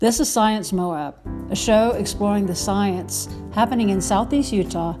This is Science Moab, a show exploring the science happening in Southeast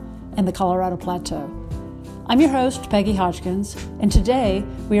Utah and the Colorado Plateau. I'm your host, Peggy Hodgkins, and today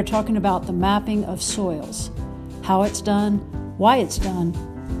we are talking about the mapping of soils, how it's done, why it's done,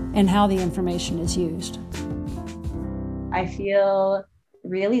 and how the information is used. I feel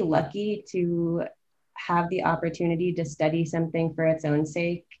really lucky to have the opportunity to study something for its own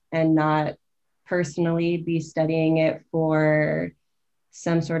sake and not personally be studying it for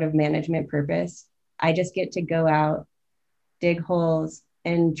some sort of management purpose. I just get to go out, dig holes,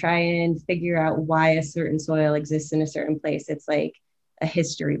 and try and figure out why a certain soil exists in a certain place. It's like a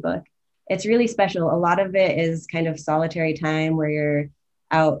history book. It's really special. A lot of it is kind of solitary time where you're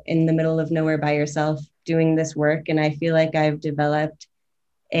out in the middle of nowhere by yourself doing this work. And I feel like I've developed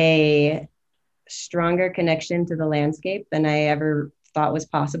a stronger connection to the landscape than I ever thought was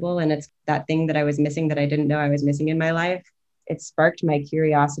possible. And it's that thing that I was missing that I didn't know I was missing in my life. It sparked my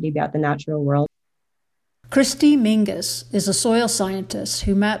curiosity about the natural world. Christy Mingus is a soil scientist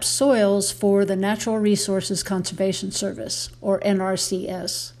who maps soils for the Natural Resources Conservation Service, or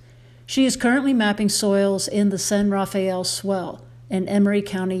NRCS. She is currently mapping soils in the San Rafael Swell in Emery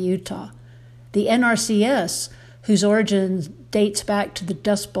County, Utah. The NRCS, whose origin dates back to the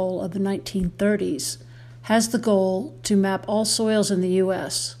Dust Bowl of the 1930s, has the goal to map all soils in the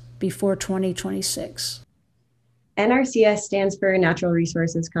U.S. before 2026. NRCS stands for Natural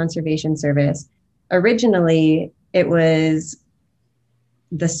Resources Conservation Service. Originally, it was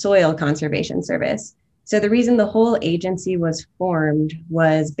the Soil Conservation Service. So the reason the whole agency was formed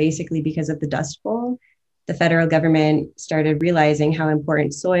was basically because of the Dust Bowl. The federal government started realizing how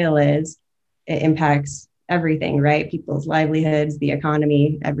important soil is. It impacts everything, right? People's livelihoods, the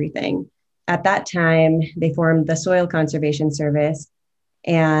economy, everything. At that time, they formed the Soil Conservation Service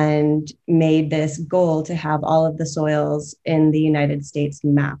and made this goal to have all of the soils in the United States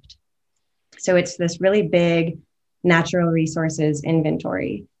mapped. So it's this really big natural resources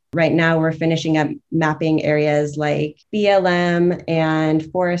inventory. Right now, we're finishing up mapping areas like BLM and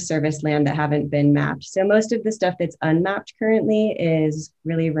Forest Service land that haven't been mapped. So most of the stuff that's unmapped currently is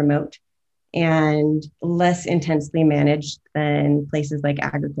really remote and less intensely managed than places like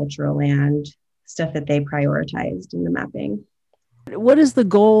agricultural land, stuff that they prioritized in the mapping. What is the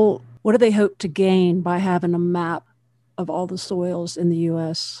goal? What do they hope to gain by having a map of all the soils in the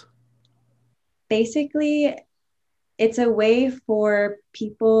U.S.? Basically, it's a way for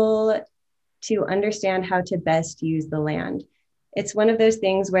people to understand how to best use the land. It's one of those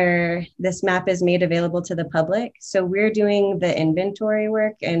things where this map is made available to the public. So we're doing the inventory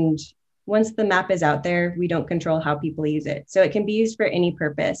work. And once the map is out there, we don't control how people use it. So it can be used for any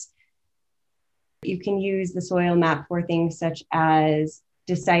purpose. You can use the soil map for things such as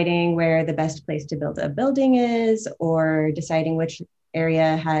deciding where the best place to build a building is, or deciding which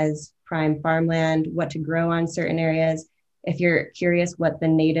area has prime farmland, what to grow on certain areas. If you're curious what the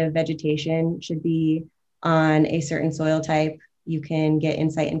native vegetation should be on a certain soil type, you can get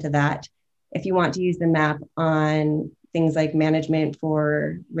insight into that. If you want to use the map on things like management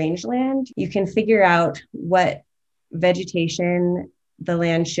for rangeland, you can figure out what vegetation the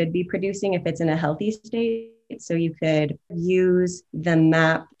land should be producing if it's in a healthy state. So you could use the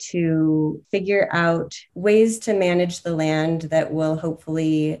map to figure out ways to manage the land that will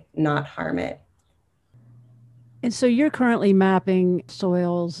hopefully not harm it. And so you're currently mapping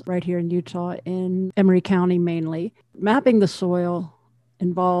soils right here in Utah in Emery County mainly. Mapping the soil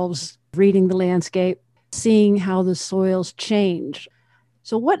involves reading the landscape, seeing how the soils change.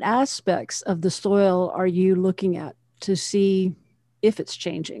 So what aspects of the soil are you looking at to see if it's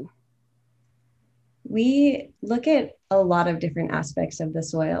changing? We look at a lot of different aspects of the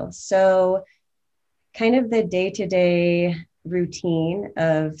soil. So kind of the day-to-day routine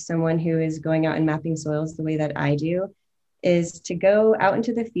of someone who is going out and mapping soils the way that I do is to go out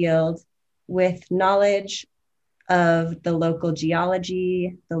into the field with knowledge of the local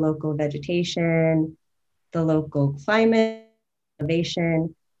geology, the local vegetation, the local climate,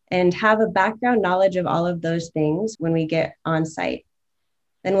 elevation, and have a background knowledge of all of those things when we get on site.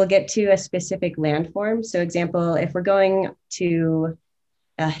 Then we'll get to a specific landform. So example, if we're going to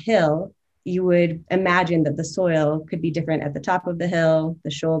a hill, you would imagine that the soil could be different at the top of the hill,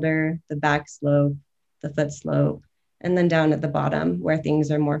 the shoulder, the back slope, the foot slope, and then down at the bottom where things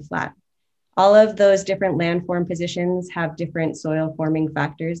are more flat. All of those different landform positions have different soil forming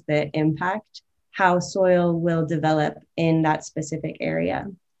factors that impact how soil will develop in that specific area.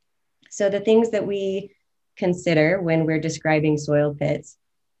 So the things that we consider when we're describing soil pits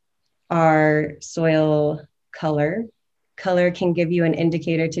are soil color, Color can give you an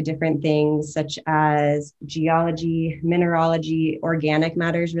indicator to different things such as geology, mineralogy, organic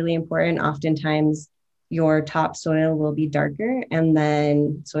matter is really important. Oftentimes, your topsoil will be darker and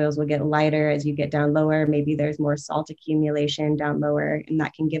then soils will get lighter as you get down lower. Maybe there's more salt accumulation down lower, and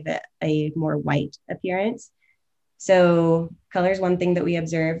that can give it a more white appearance. So, color is one thing that we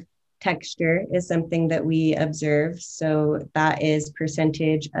observe. Texture is something that we observe. So, that is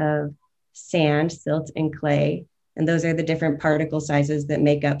percentage of sand, silt, and clay. And those are the different particle sizes that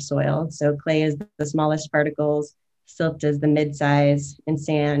make up soil. So clay is the smallest particles, silt is the mid-size, and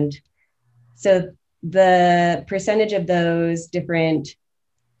sand. So the percentage of those different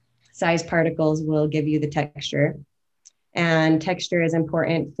size particles will give you the texture. And texture is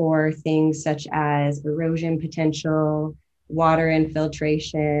important for things such as erosion potential, water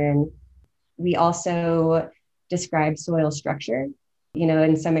infiltration. We also describe soil structure. You know,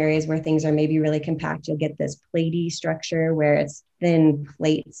 in some areas where things are maybe really compact, you'll get this platey structure where it's thin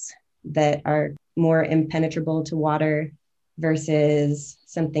plates that are more impenetrable to water versus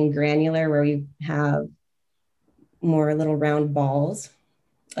something granular where we have more little round balls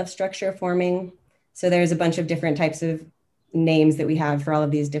of structure forming. So there's a bunch of different types of names that we have for all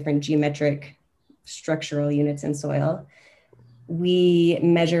of these different geometric structural units in soil. We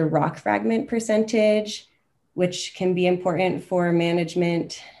measure rock fragment percentage, which can be important for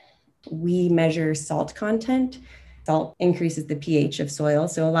management. We measure salt content. Salt increases the pH of soil.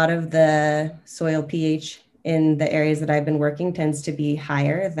 So a lot of the soil pH in the areas that I've been working tends to be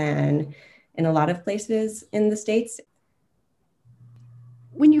higher than in a lot of places in the States.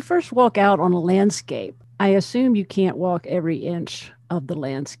 When you first walk out on a landscape, I assume you can't walk every inch of the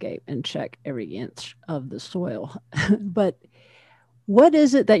landscape and check every inch of the soil. But what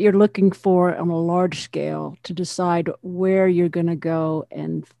is it that you're looking for on a large scale to decide where you're going to go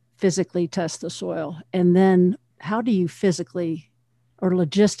and physically test the soil? And then how do you physically or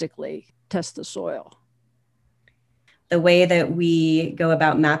logistically test the soil? The way that we go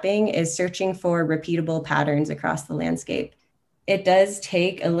about mapping is searching for repeatable patterns across the landscape. It does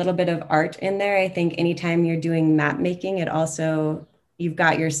take a little bit of art in there. I think anytime you're doing map making, it also, you've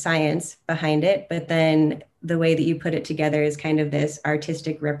got your science behind it, but then the way that you put it together is kind of this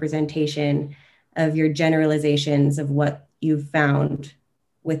artistic representation of your generalizations of what you've found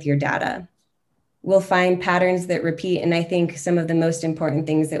with your data. We'll find patterns that repeat. And I think some of the most important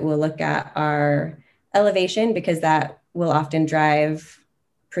things that we'll look at are elevation, because that will often drive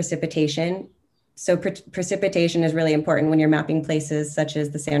precipitation. So precipitation is really important when you're mapping places such as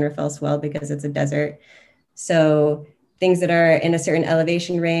the San Rafael Swell because it's a desert. So things that are in a certain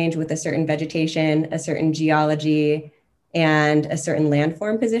elevation range with a certain vegetation, a certain geology, and a certain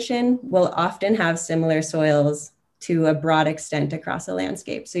landform position will often have similar soils to a broad extent across a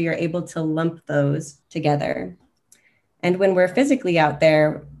landscape. So you're able to lump those together. And when we're physically out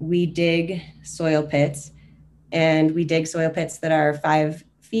there, we dig soil pits, and we dig soil pits that are 5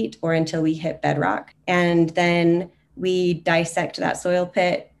 feet or until we hit bedrock. And then we dissect that soil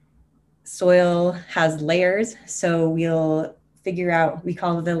pit. Soil has layers, so we'll figure out, we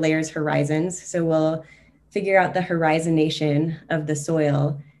call the layers horizons. So we'll figure out the horizonation of the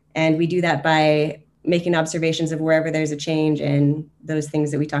soil. And we do that by making observations of wherever there's a change in those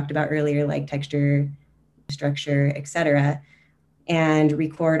things that we talked about earlier, like texture, structure, et cetera, and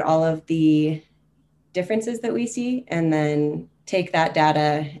record all of the differences that we see, and then take that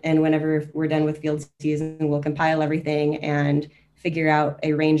data, and whenever we're done with field season, we'll compile everything and figure out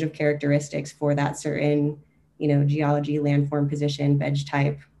a range of characteristics for that certain, geology, landform position, veg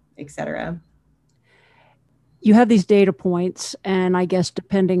type, et cetera. You have these data points, and I guess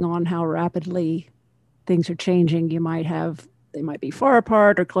depending on how rapidly things are changing, they might be far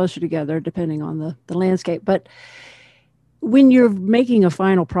apart or closer together, depending on the landscape. But when you're making a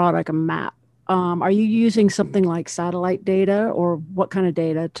final product, a map, are you using something like satellite data, or what kind of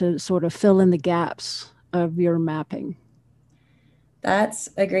data to sort of fill in the gaps of your mapping? That's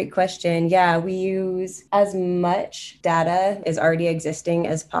a great question. Yeah, we use as much data as already existing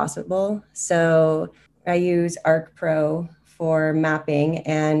as possible. So I use ArcPro for mapping,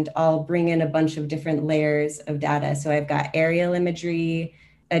 and I'll bring in a bunch of different layers of data. So I've got aerial imagery,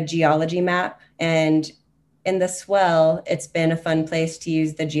 a geology map, and in the swell, it's been a fun place to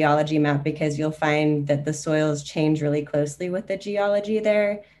use the geology map because you'll find that the soils change really closely with the geology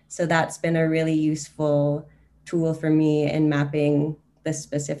there. So that's been a really useful tool for me in mapping the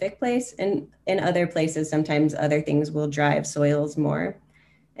specific place. And in other places, sometimes other things will drive soils more.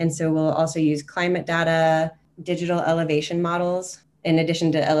 And so we'll also use climate data, digital elevation models. In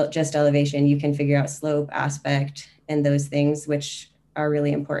addition to just elevation, you can figure out slope, aspect, and those things, which are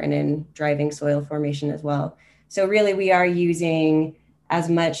really important in driving soil formation as well. So really we are using as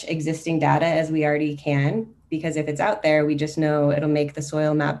much existing data as we already can, because if it's out there, we just know it'll make the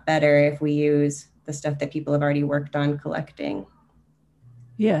soil map better if we use the stuff that people have already worked on collecting.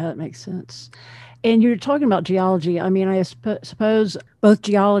 Yeah, that makes sense. And you're talking about geology. I mean, I suppose both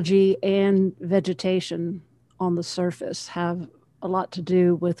geology and vegetation on the surface have a lot to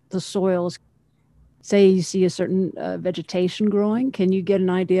do with the soils. Say you see a certain vegetation growing, can you get an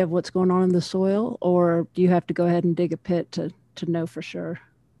idea of what's going on in the soil, or do you have to go ahead and dig a pit to know for sure?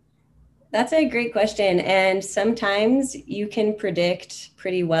 That's a great question. And sometimes you can predict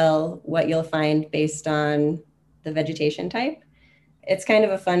pretty well what you'll find based on the vegetation type. It's kind of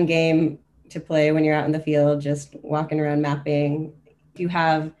a fun game to play when you're out in the field, just walking around mapping. If you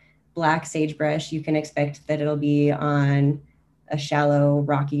have black sagebrush, you can expect that it'll be on a shallow,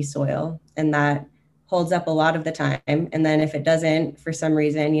 rocky soil, and that holds up a lot of the time. And then if it doesn't, for some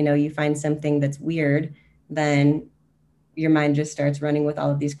reason, you find something that's weird, then your mind just starts running with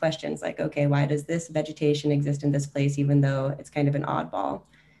all of these questions like, okay, why does this vegetation exist in this place, even though it's kind of an oddball?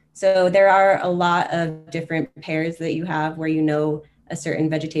 So there are a lot of different pairs that you have where a certain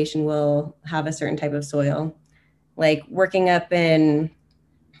vegetation will have a certain type of soil. Like working up in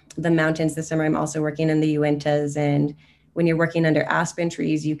the mountains this summer, I'm also working in the Uintas. And when you're working under aspen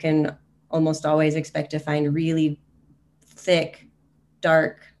trees, you can almost always expect to find really thick,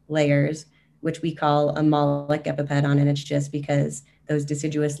 dark layers, which we call a molic epipedon. And it's just because those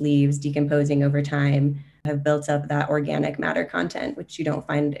deciduous leaves decomposing over time have built up that organic matter content, which you don't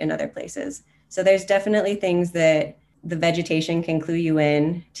find in other places. So there's definitely things that the vegetation can clue you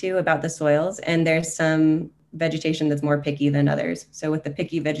in to about the soils. And there's some vegetation that's more picky than others. So with the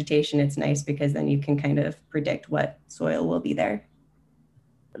picky vegetation, it's nice because then you can kind of predict what soil will be there.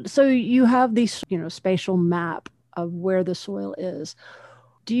 So you have these, spatial map of where the soil is.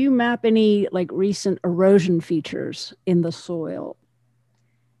 Do you map any like recent erosion features in the soil?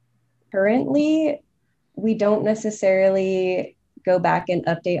 Currently, we don't necessarily go back and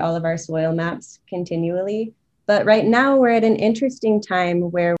update all of our soil maps continually. But right now we're at an interesting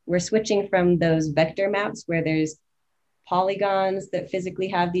time where we're switching from those vector maps where there's polygons that physically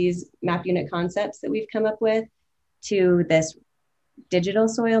have these map unit concepts that we've come up with to this digital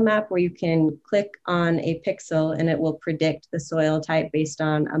soil map where you can click on a pixel and it will predict the soil type based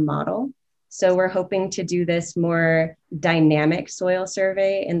on a model. So we're hoping to do this more dynamic soil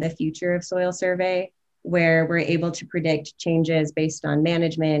survey in the future of soil survey, where we're able to predict changes based on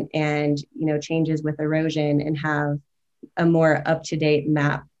management and changes with erosion and have a more up-to-date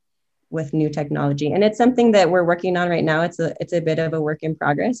map with new technology. And it's something that we're working on right now. It's a bit of a work in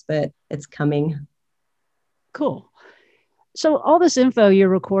progress, but it's coming. Cool. So all this info you're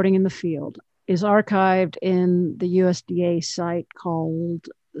recording in the field is archived in the USDA site called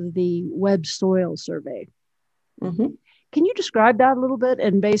the Web Soil Survey. Mm-hmm. Can you describe that a little bit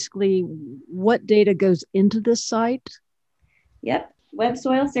and basically what data goes into this site? Yep. Web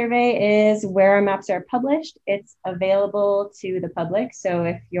Soil Survey is where our maps are published. It's available to the public. So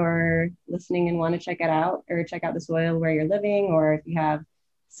if you're listening and want to check it out or check out the soil where you're living, or if you have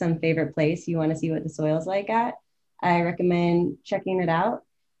some favorite place you want to see what the soil's like at, I recommend checking it out.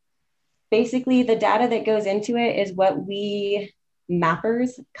 Basically, the data that goes into it is what we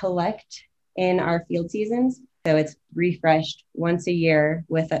mappers collect in our field seasons. So it's refreshed once a year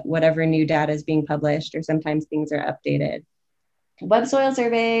with whatever new data is being published, or sometimes things are updated. Web Soil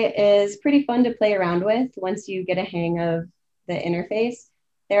Survey is pretty fun to play around with once you get a hang of the interface.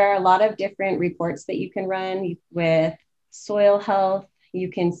 There are a lot of different reports that you can run with soil health. You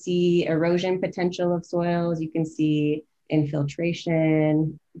can see erosion potential of soils. You can see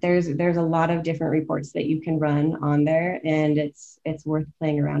infiltration. There's a lot of different reports that you can run on there, and it's worth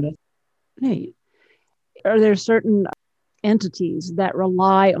playing around with. Neat. Are there certain entities that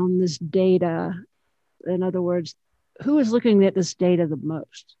rely on this data? In other words, who is looking at this data the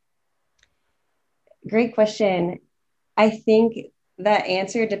most? Great question. I think that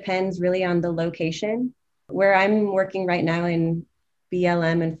answer depends really on the location. Where I'm working right now in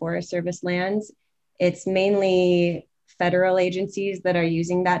BLM and Forest Service lands, it's mainly federal agencies that are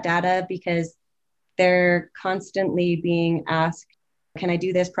using that data because they're constantly being asked, can I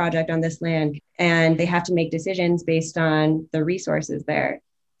do this project on this land? And they have to make decisions based on the resources there.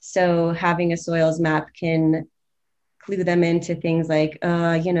 So having a soils map can clue them into things like,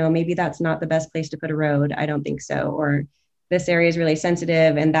 maybe that's not the best place to put a road. I don't think so. Or this area is really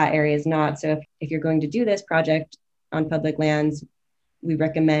sensitive and that area is not. So if you're going to do this project on public lands, we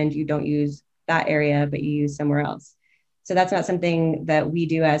recommend you don't use that area, but you use somewhere else. So that's not something that we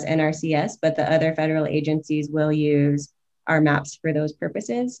do as NRCS, but the other federal agencies will use our maps for those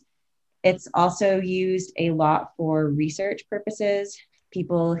purposes. It's also used a lot for research purposes.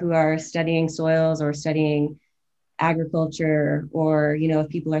 People who are studying soils or studying agriculture, or, if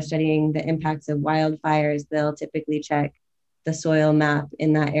people are studying the impacts of wildfires, they'll typically check the soil map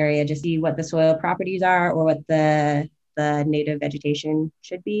in that area to see what the soil properties are or what the native vegetation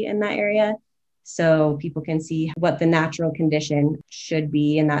should be in that area. So people can see what the natural condition should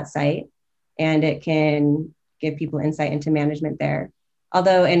be in that site, and it can give people insight into management there.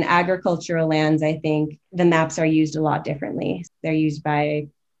 Although in agricultural lands, I think the maps are used a lot differently. They're used by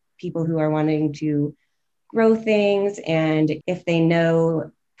people who are wanting to grow things, and if they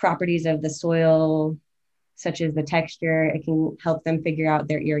know properties of the soil, such as the texture, it can help them figure out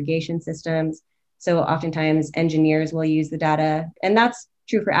their irrigation systems. So oftentimes engineers will use the data, and that's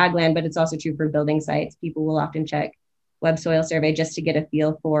true for ag land, but it's also true for building sites. People will often check Web Soil Survey just to get a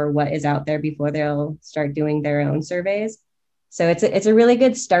feel for what is out there before they'll start doing their own surveys. So it's a really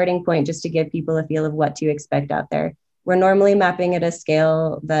good starting point just to give people a feel of what to expect out there. We're normally mapping at a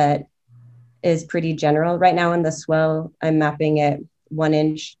scale that is pretty general. Right now in the swell, I'm mapping at 1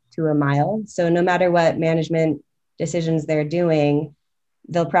 inch to a mile. So no matter what management decisions they're doing,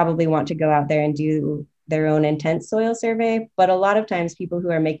 they'll probably want to go out there and do their own intense soil survey. But a lot of times people who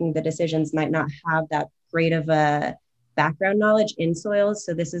are making the decisions might not have that great of a background knowledge in soils.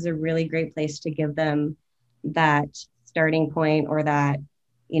 So this is a really great place to give them that starting point, or that,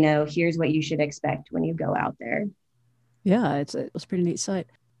 here's what you should expect when you go out there. Yeah, it's a pretty neat site.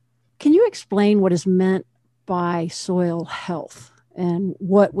 Can you explain what is meant by soil health and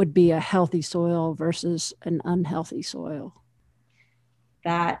what would be a healthy soil versus an unhealthy soil?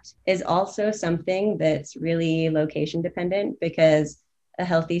 That is also something that's really location dependent, because a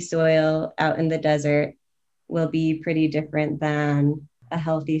healthy soil out in the desert will be pretty different than a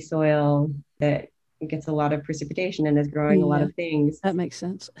healthy soil that gets a lot of precipitation and is growing a lot of things. That makes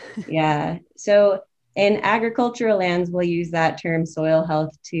sense. Yeah. So in agricultural lands, we'll use that term soil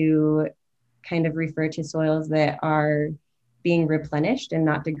health to kind of refer to soils that are being replenished and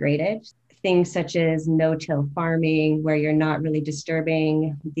not degraded. Things such as no-till farming, where you're not really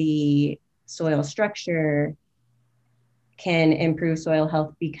disturbing the soil structure, can improve soil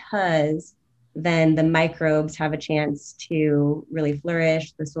health, because then the microbes have a chance to really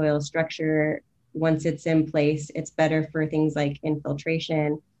flourish. The soil structure, once it's in place, it's better for things like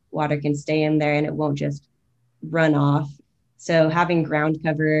infiltration. Water can stay in there and it won't just run off. So having ground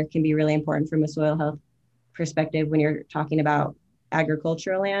cover can be really important from a soil health perspective when you're talking about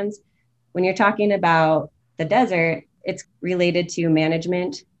agricultural lands. When you're talking about the desert, it's related to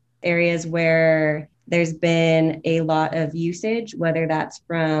management areas where there's been a lot of usage, whether that's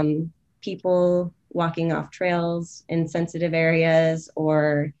from people walking off trails in sensitive areas,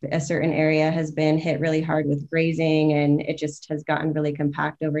 or a certain area has been hit really hard with grazing and it just has gotten really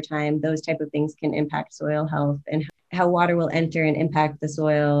compact over time. Those type of things can impact soil health and how water will enter and impact the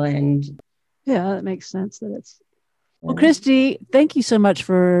soil. And yeah, that makes sense. Well, Christy, thank you so much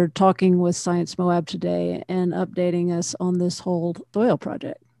for talking with Science Moab today and updating us on this whole soil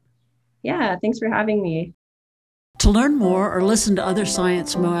project. Yeah, thanks for having me. To learn more or listen to other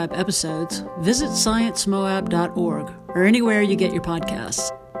Science Moab episodes, visit sciencemoab.org or anywhere you get your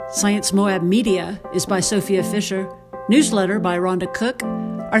podcasts. Science Moab Media is by Sophia Fisher, newsletter by Rhonda Cook,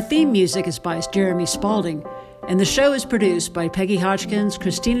 our theme music is by Jeremy Spalding, and the show is produced by Peggy Hodgkins,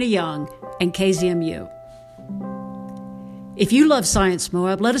 Christina Young, and KZMU. If you love Science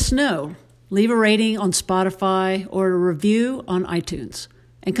Moab, let us know. Leave a rating on Spotify or a review on iTunes.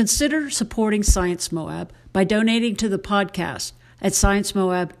 And consider supporting Science Moab by donating to the podcast at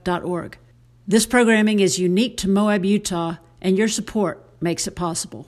sciencemoab.org. This programming is unique to Moab, Utah, and your support makes it possible.